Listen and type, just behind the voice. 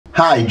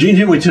Hi, Gene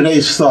here with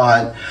today's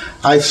thought.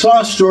 I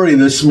saw a story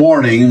this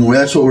morning.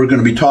 That's what we're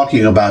going to be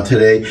talking about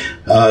today.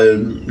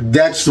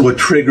 That's what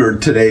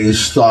triggered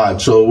today's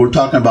thought. So we're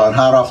talking about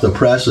hot off the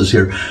presses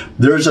here.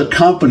 There's a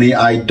company,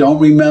 I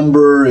don't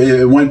remember,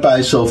 it went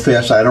by so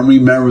fast, I don't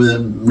remember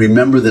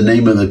the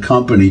name of the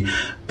company,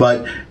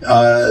 but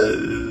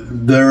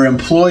their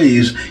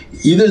employees,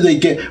 either they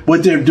get,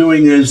 what they're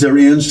doing is they're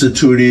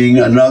instituting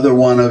another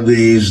one of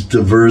these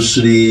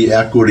diversity,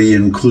 equity,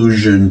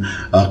 inclusion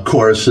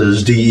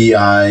courses,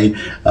 DEI,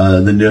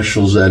 the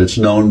initials that it's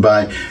known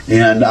by.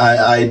 And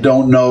I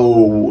don't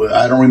know,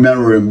 I don't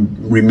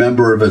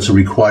remember if it's a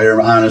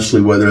requirement, honestly,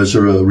 whether it's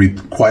a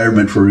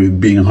requirement for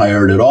being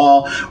hired at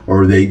all,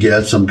 or they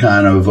get some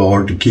kind of,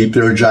 or to keep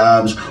their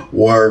jobs,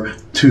 or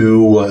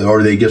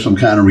they get some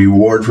kind of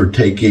reward for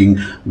taking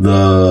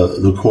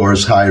the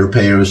course, higher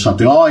pay or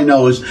something. All I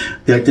know is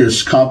that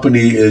this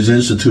company is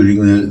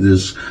instituting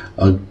this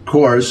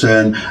course,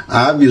 and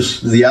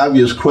the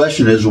obvious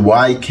question is,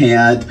 why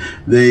can't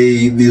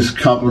these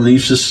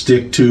companies just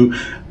stick to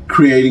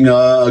creating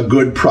a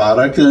good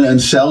product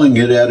and selling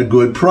it at a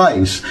good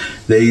price?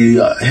 They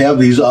have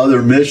these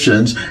other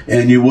missions,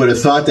 and you would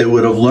have thought they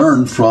would have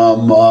learned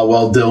from,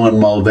 Dylan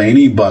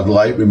Mulvaney, Bud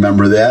Light,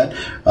 remember that?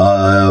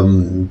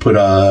 Put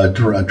a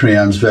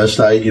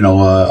transvestite,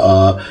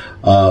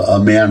 a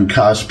man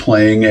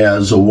cosplaying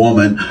as a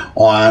woman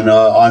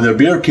on their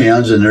beer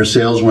cans, and their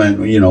sales went,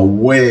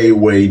 way,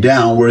 way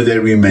down, where they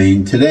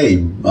remain today,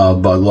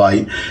 Bud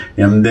Light.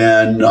 And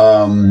then,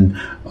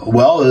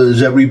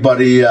 as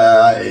everybody,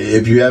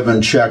 if you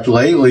haven't checked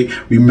lately,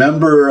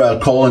 remember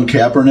Colin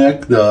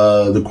Kaepernick,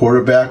 the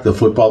quarterback, the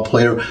football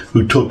player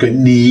who took a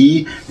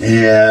knee,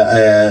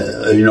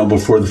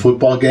 before the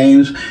football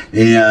games,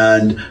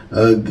 and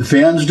the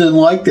fans didn't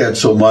like that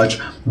so much,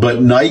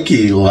 but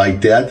Nike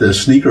liked that. The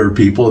sneaker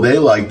people, they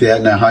liked that,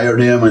 and they hired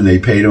him, and they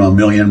paid him $1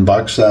 million,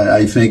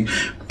 I think,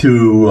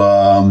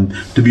 to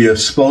be a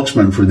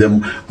spokesman for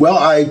them. Well,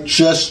 I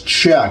just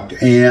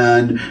checked,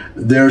 and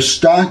their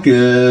stock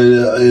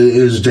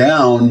is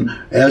down,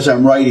 as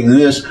I'm writing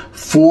this,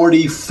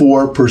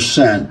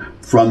 44%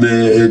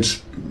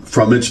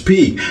 from its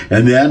peak.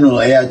 And then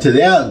we'll add to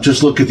that,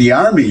 just look at the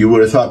Army. You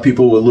would have thought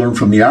people would learn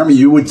from the Army.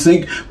 You would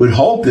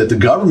hope that the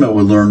government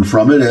would learn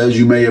from it. As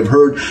you may have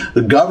heard,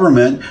 the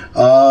government,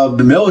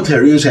 the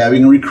military is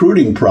having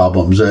recruiting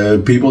problems.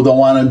 People don't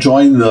want to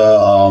join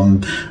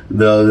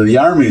the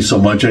Army so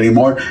much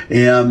anymore.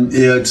 And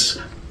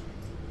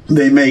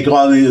they make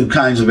all these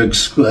kinds of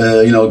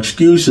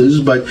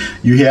excuses, but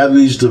you have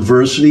these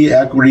diversity,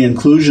 equity,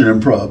 inclusion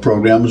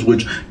programs,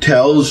 which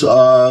tells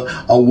a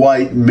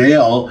white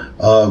male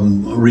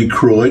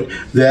recruit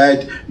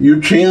that your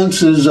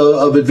chances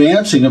of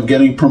advancing, of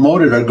getting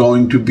promoted, are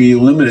going to be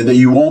limited, that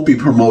you won't be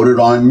promoted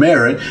on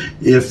merit.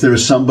 If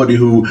there's somebody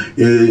who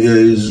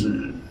is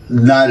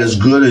not as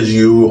good as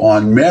you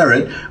on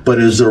merit, but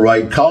is the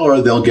right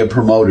color, they'll get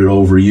promoted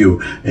over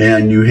you.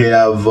 And you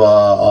have,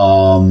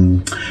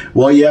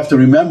 you have to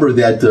remember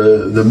that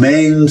the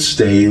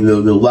mainstay,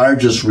 the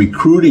largest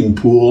recruiting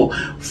pool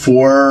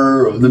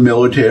for the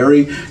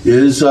military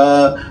is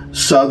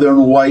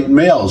Southern white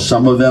males,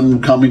 some of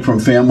them coming from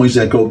families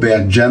that go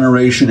back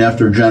generation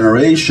after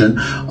generation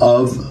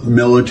of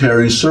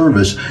military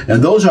service.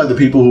 And those are the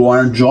people who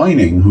aren't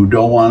joining, who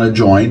don't want to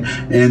join.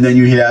 And then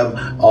you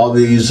have all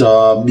these,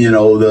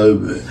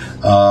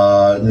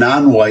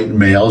 non-white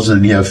males,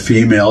 and you have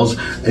females,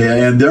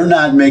 and they're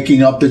not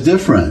making up the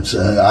difference,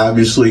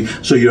 obviously.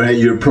 So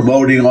you're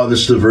promoting all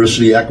this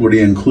diversity, equity,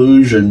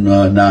 inclusion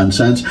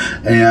nonsense,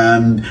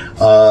 and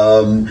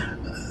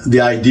the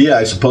idea,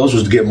 I suppose,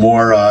 was to get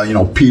more,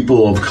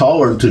 people of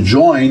color to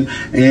join,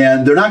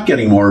 and they're not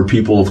getting more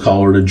people of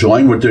color to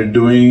join. What they're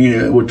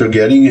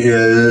getting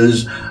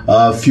is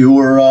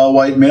fewer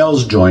white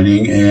males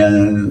joining,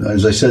 and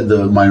as I said,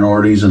 the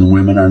minorities and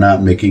women are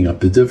not making up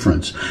the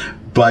difference.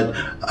 But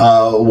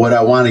what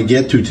I want to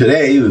get to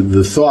today,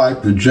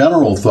 the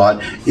general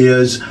thought,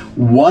 is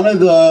one of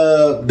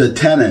the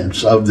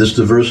tenets of this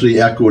diversity,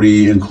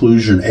 equity,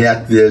 inclusion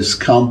at this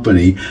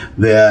company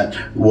that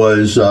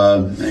was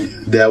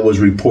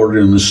reported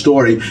in the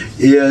story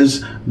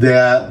is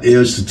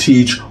to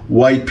teach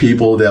white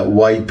people that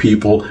white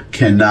people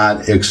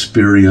cannot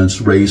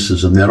experience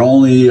racism, that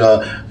only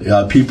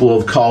people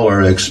of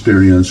color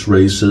experience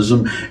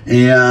racism.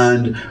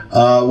 And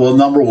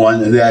number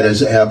one, that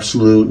is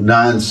absolute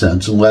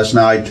nonsense. And last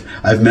night,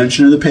 I've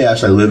mentioned in the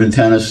past, I live in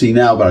Tennessee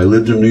now, but I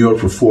lived in New York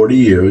for 40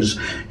 years,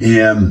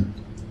 and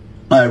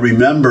I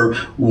remember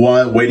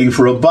waiting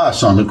for a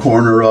bus on the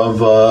corner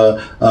of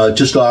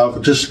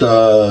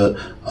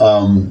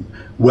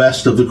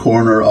west of the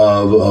corner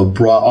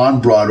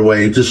on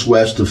Broadway, just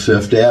west of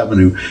Fifth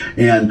Avenue,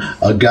 and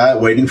a guy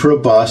waiting for a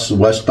bus, a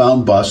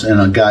westbound bus,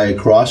 and a guy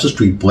across the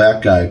street,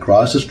 black guy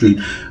across the street,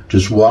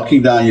 just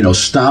walking down, you know,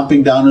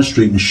 stomping down the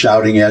street and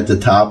shouting at the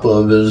top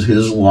of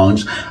his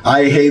lungs,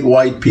 "I hate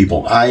white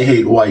people. I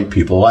hate white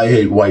people. I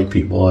hate white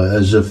people,"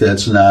 as if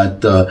that's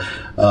not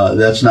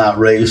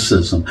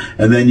racism.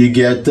 And then you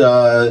get,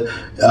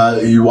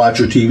 you watch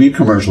your TV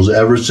commercials.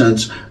 Ever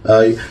since,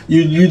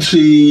 you'd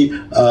see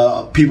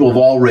people of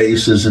all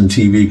races in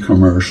TV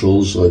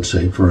commercials, let's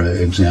say, for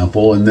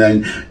example, and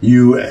then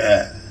you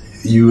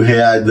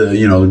had the,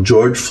 you know,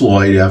 George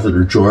Floyd, after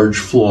the George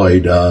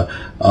Floyd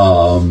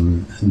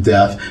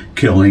death,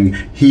 killing.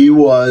 He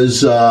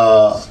was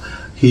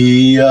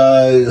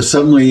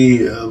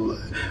suddenly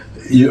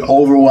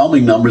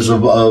overwhelming numbers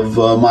of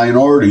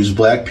minorities,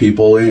 black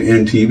people,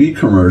 in TV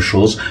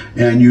commercials.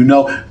 And, you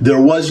know,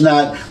 there was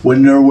not,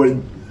 when there were,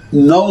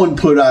 no one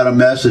put out a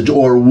message,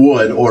 or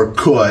would, or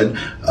could,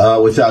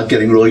 without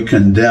getting really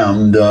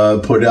condemned,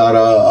 put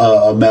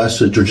out a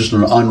message, or just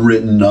an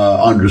unwritten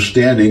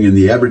understanding in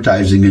the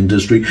advertising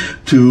industry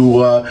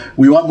to,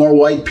 we want more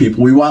white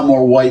people, we want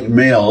more white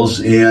males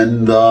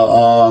in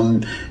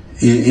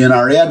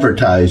our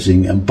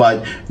advertising.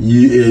 But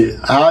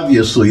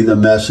obviously the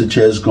message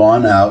has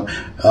gone out,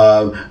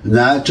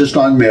 not just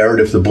on merit.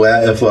 If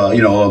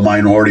you know, a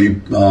minority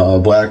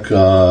black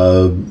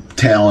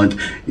talent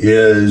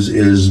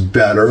is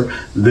better,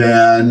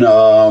 then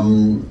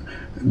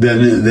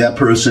that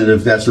person,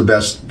 if that's the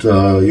best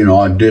you know,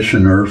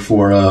 auditioner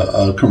for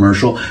a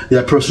commercial,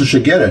 that person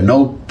should get it.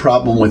 No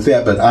problem with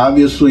that. But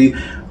obviously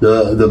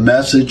the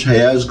message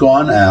has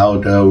gone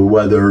out,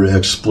 whether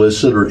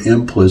explicit or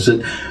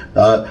implicit,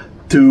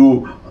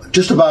 to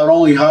just about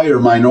only hire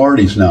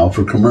minorities now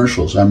for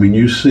commercials. I mean,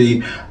 you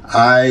see,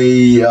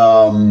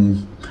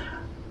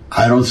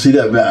 I don't see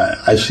that.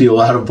 I see a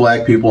lot of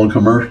black people in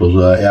commercials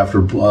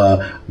after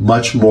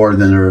much more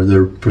than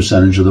their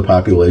percentage of the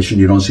population.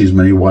 You don't see as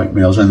many white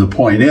males. And the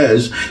point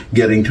is,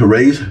 getting to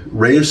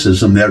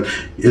racism,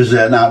 is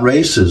that not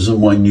racism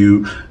when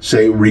you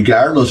say,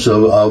 regardless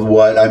of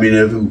what, I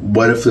mean,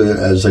 what if,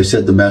 as I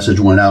said, the message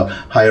went out,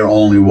 hire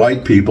only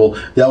white people?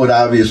 That would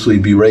obviously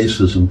be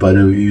racism. But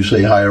if you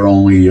say hire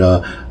only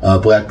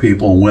black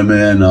people and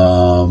women,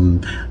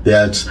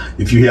 that's,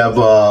 if you have,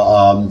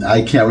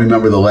 I can't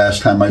remember the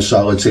last time I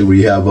saw, let's say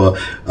we have a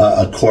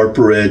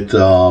corporate,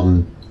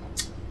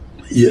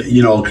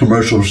 you know, a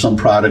commercial for some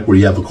product where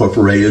you have a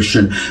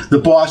corporation. The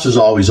boss is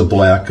always a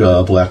black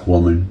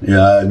woman.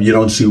 You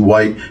don't see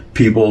white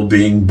people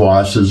being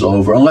bosses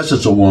over, unless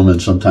it's a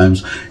woman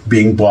sometimes,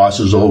 being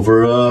bosses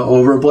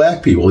over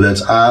black people.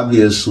 That's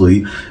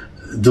obviously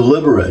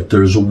deliberate.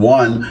 There's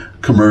one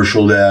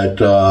commercial that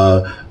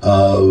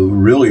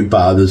really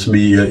bothers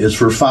me. It's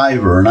for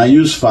Fiverr, and I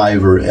use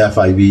Fiverr,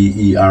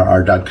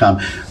 Fiverr.com.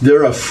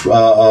 They're a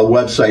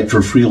website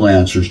for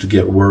freelancers to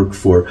get work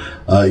for,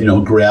 you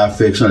know,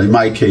 graphics, and in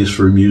my case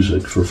for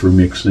music, for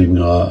mixing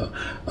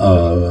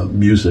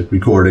music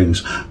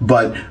recordings.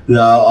 But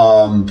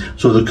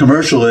so the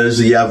commercial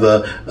is, you have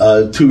a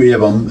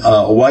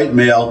white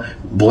male,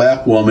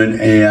 black woman,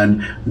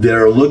 and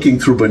they're looking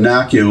through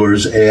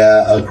binoculars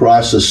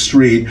across the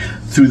street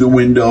through the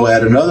window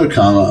at another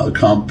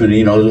company,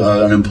 you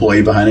know, an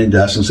employee behind a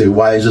desk, and say,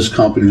 why is this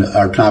company,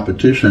 our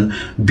competition,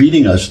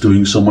 beating us,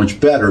 doing so much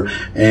better?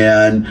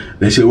 And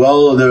they say,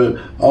 well,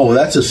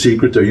 that's a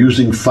secret. They're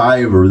using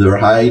Fiverr. They're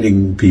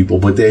hiding people.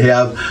 But they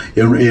have,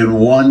 in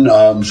one,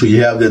 so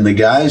you have, then the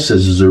guy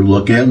says, as they're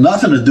looking at,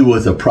 nothing to do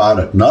with the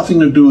product,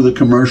 nothing to do with the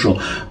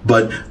commercial.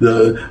 But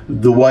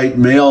the white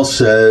male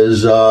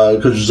says,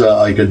 because there's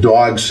like a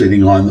dog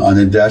sitting on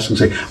the desk, and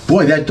say,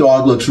 boy, that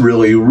dog looks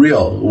really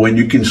real, when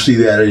you can see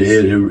that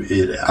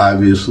it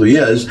obviously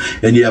is.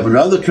 And you have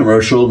another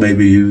commercial,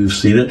 maybe you've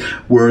seen it,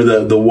 where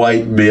the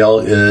white male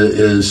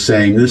is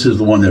saying, this is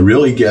the one that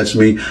really gets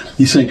me.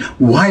 He's saying,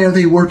 why are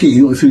they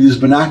working through these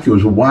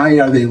binoculars? Why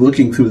are they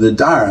looking through the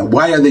dark?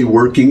 Why are they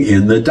working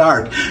in the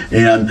dark?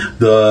 And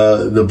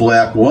the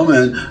black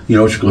woman, you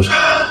know, she goes,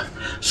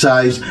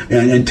 sighs,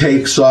 and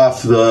takes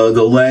off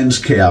the lens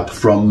cap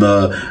from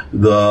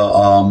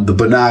the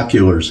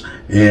binoculars.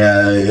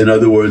 And in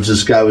other words,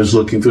 this guy was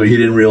looking through, he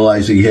didn't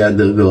realize he had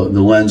the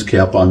lens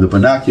cap on the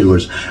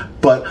binoculars.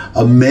 But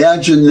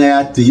imagine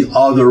that the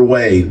other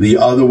way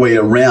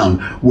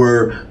around,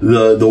 where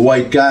the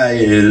white guy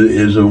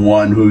is the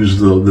one who's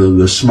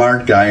the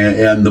smart guy,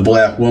 and the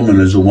black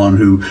woman is the one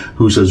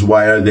who says,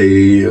 why are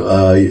they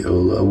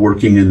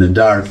working in the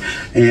dark?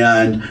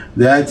 And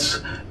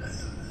that's,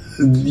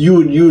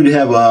 you'd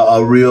have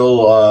a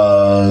real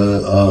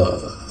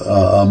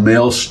a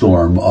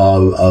maelstrom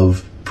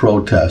of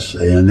protests,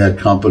 and that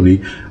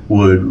company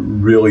would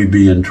really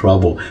be in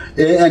trouble.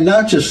 And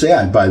not just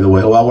that, by the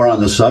way, while we're on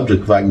the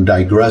subject, if I can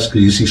digress,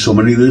 because you see so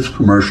many of these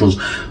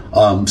commercials,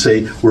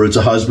 say, where it's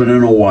a husband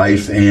and a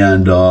wife,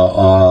 and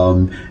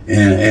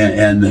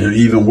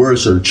even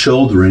worse, are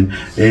children,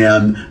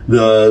 and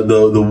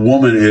the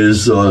woman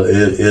is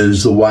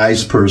the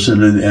wise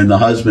person, and the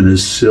husband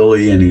is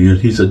silly, and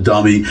he's a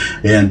dummy,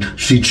 and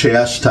she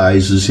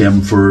chastises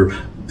him for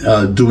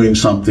doing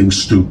something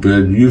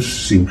stupid. You've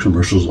seen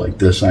commercials like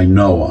this, I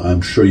know.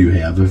 I'm sure you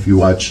have, if you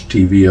watch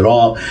TV at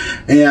all.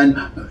 And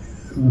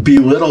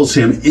belittles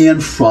him in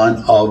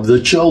front of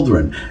the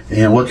children.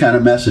 And what kind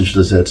of message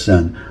does that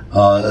send?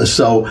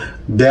 So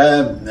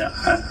that,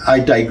 I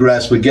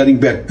digress, but getting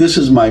back, this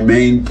is my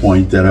main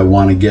point that I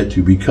want to get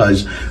to,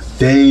 because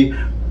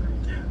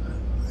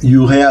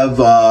you have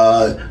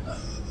a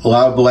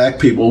lot of black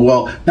people,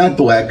 well, not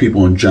black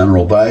people in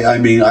general, but I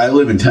mean, I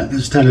live in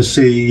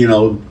Tennessee, you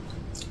know,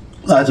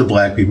 lots of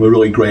black people,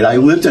 really great. I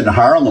lived in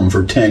Harlem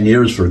for 10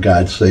 years, for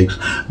God's sakes.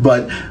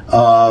 But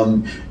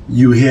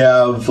you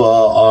have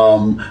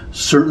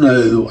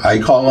certain, I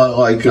call it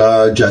like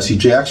Jesse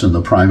Jackson,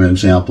 the prime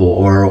example,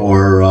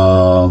 or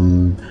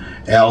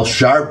Al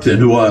Sharpton,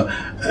 who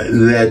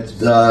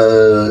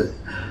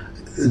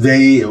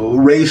they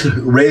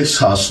race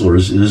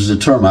hustlers is the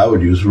term I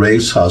would use,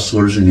 race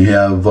hustlers. And you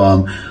have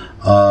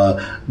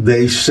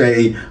they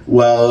say,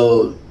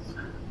 well,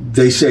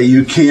 they say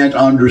you can't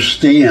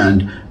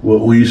understand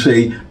when you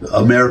say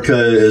America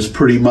is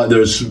pretty much,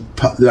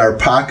 there are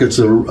pockets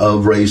of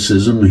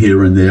racism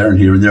here and there and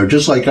here and there,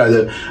 just like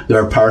there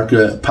are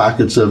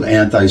pockets of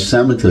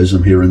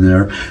anti-Semitism here and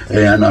there,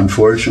 and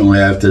unfortunately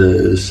I have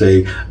to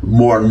say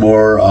more and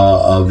more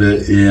of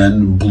it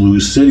in blue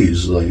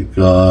cities, like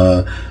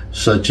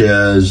such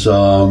as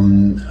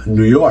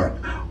New York,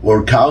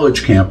 or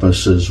college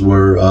campuses,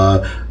 where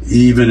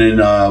even in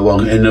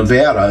in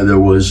Nevada there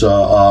was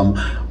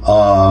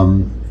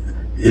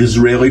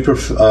Israeli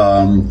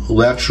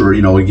lecturer,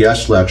 you know, a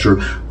guest lecturer,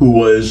 who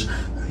was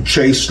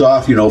chased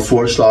off, you know,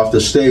 forced off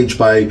the stage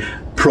by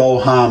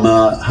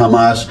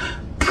pro-Hamas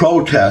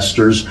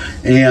protesters,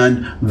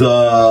 and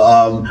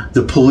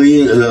the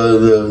police,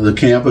 the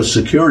campus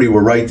security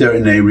were right there,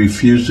 and they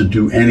refused to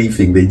do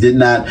anything. They did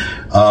not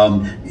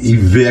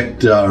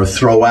evict or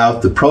throw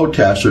out the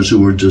protesters who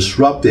were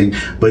disrupting,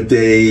 but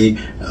they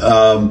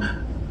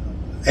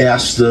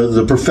asked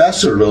the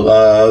professor,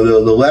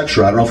 the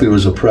lecturer, I don't know if he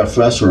was a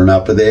professor or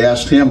not, but they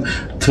asked him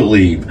to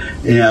leave.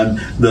 And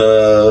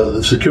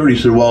the security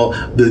said, well,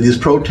 these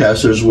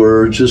protesters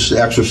were just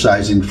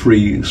exercising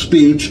free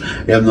speech.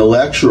 And the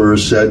lecturer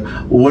said,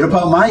 well, what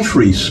about my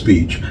free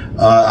speech?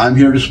 I'm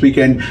here to speak.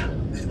 And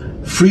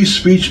free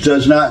speech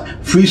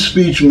free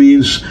speech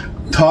means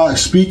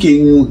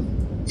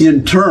speaking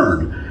in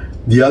turn.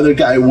 The other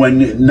guy,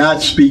 when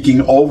not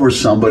speaking over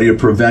somebody or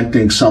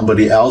preventing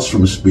somebody else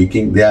from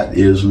speaking, that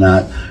is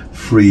not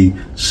free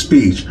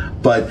speech.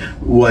 But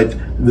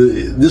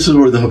this is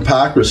where the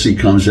hypocrisy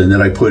comes in,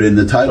 that I put in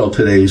the title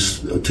today's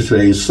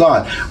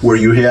thought, where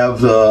you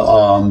have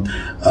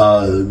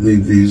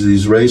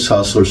these race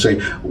hustlers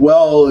say,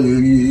 well,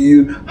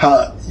 you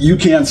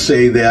can't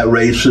say that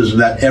racism,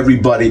 that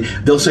everybody,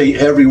 they'll say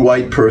every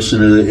white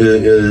person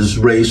is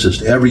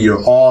racist.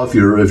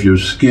 If your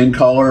skin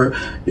color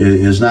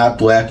is not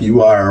black,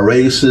 you are a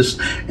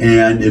racist.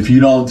 And if you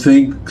don't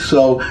think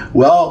so,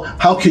 well,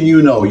 how can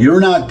you know?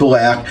 You're not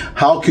black.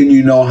 How can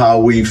you know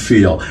how we feel?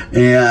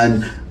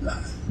 And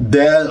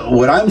that,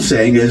 what I'm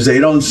saying is, they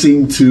don't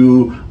seem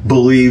to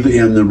believe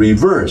in the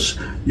reverse.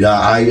 Yeah,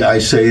 I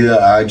say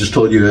that, I just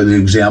told you the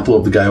example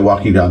of the guy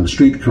walking down the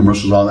street,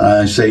 commercials, all that.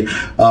 And I say,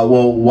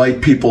 well,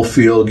 white people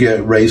get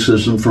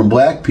racism from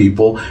black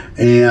people,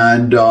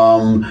 and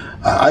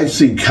I've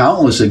seen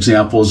countless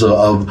examples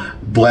of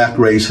black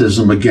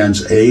racism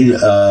against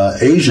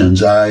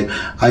Asians.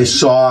 I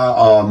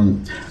saw,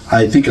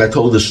 I think I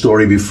told this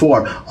story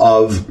before,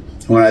 of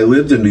when I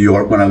lived in New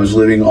York, when I was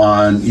living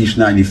on East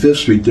 95th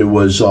Street, there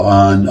was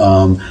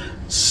on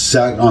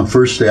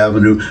First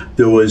Avenue,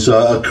 there was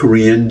a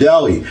Korean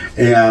deli,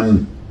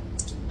 and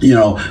you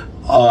know,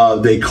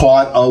 they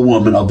caught a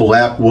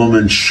black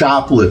woman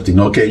shoplifting.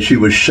 Okay, she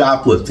was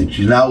shoplifting.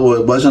 She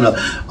wasn't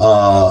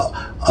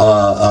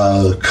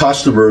a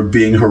customer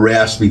being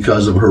harassed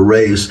because of her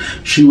race.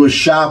 She was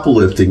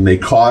shoplifting. They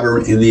caught her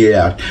in the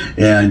act,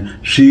 and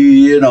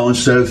she, you know,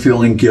 instead of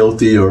feeling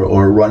guilty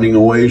or running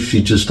away,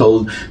 she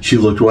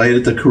looked right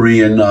at the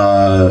Korean,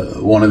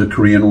 one of the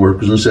Korean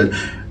workers, and said,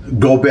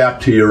 "Go back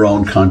to your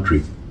own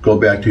country. Go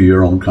back to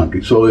your own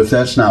country." So if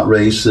that's not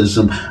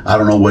racism, I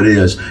don't know what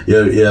is.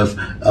 If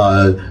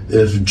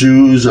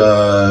Jews,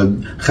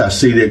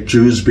 Hasidic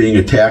Jews being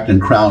attacked in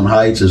Crown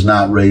Heights is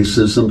not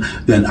racism,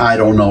 then I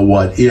don't know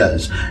what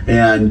is.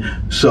 And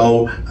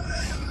so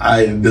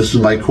this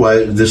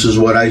is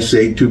what I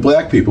say to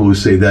black people who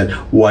say that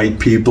white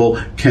people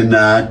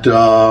cannot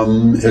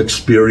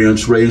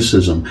experience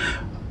racism.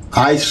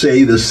 I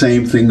say the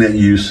same thing that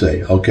you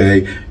say,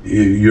 okay?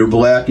 You're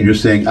black and you're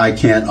saying, I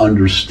can't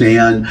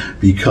understand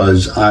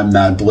because I'm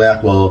not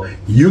black. Well,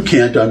 you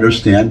can't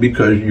understand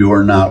because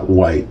you're not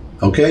white,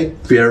 okay?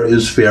 Fair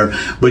is fair.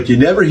 But you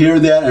never hear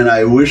that, and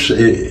I wish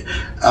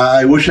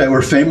I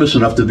were famous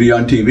enough to be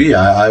on TV.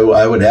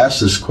 I would ask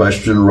this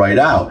question right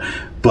out.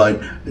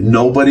 But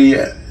nobody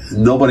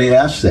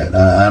asks that.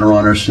 I don't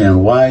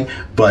understand why,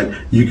 but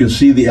you can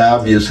see the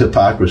obvious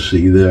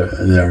hypocrisy there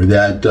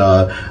that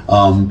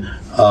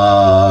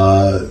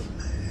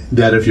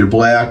that if you're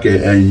black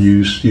and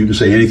you can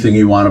say anything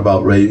you want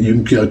about race,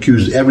 you can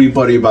accuse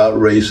everybody about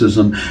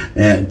racism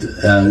and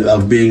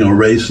of being a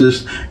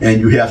racist,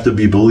 and you have to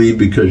be believed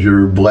because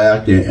you're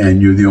black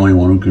and you're the only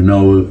one who can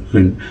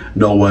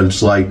know what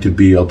it's like to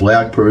be a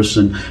black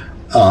person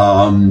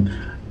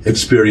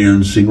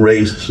experiencing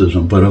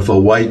racism. But if a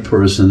white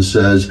person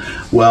says,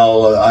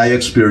 well, I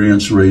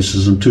experience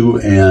racism too,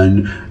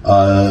 and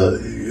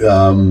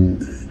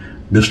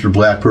Mr.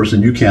 Black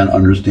person, you can't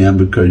understand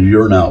because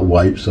you're not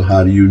white, so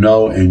how do you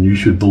know? And you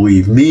should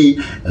believe me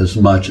as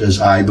much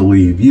as I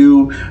believe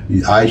you.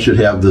 I should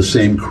have the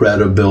same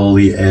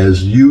credibility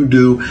as you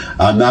do.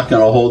 I'm not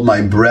going to hold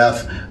my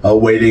breath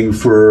waiting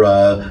for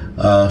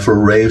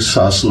race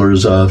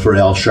hustlers, for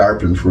Al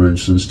Sharpton, for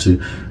instance,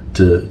 to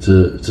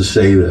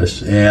say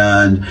this.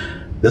 And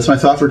that's my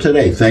thought for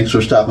today. Thanks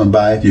for stopping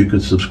by. If you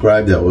could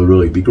subscribe, that would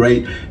really be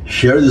great.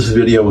 Share this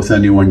video with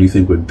anyone you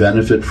think would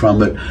benefit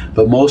from it.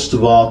 But most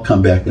of all,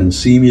 come back and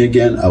see me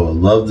again. I would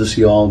love to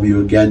see all of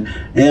you again.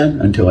 And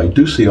until I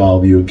do see all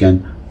of you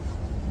again,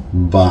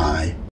 bye.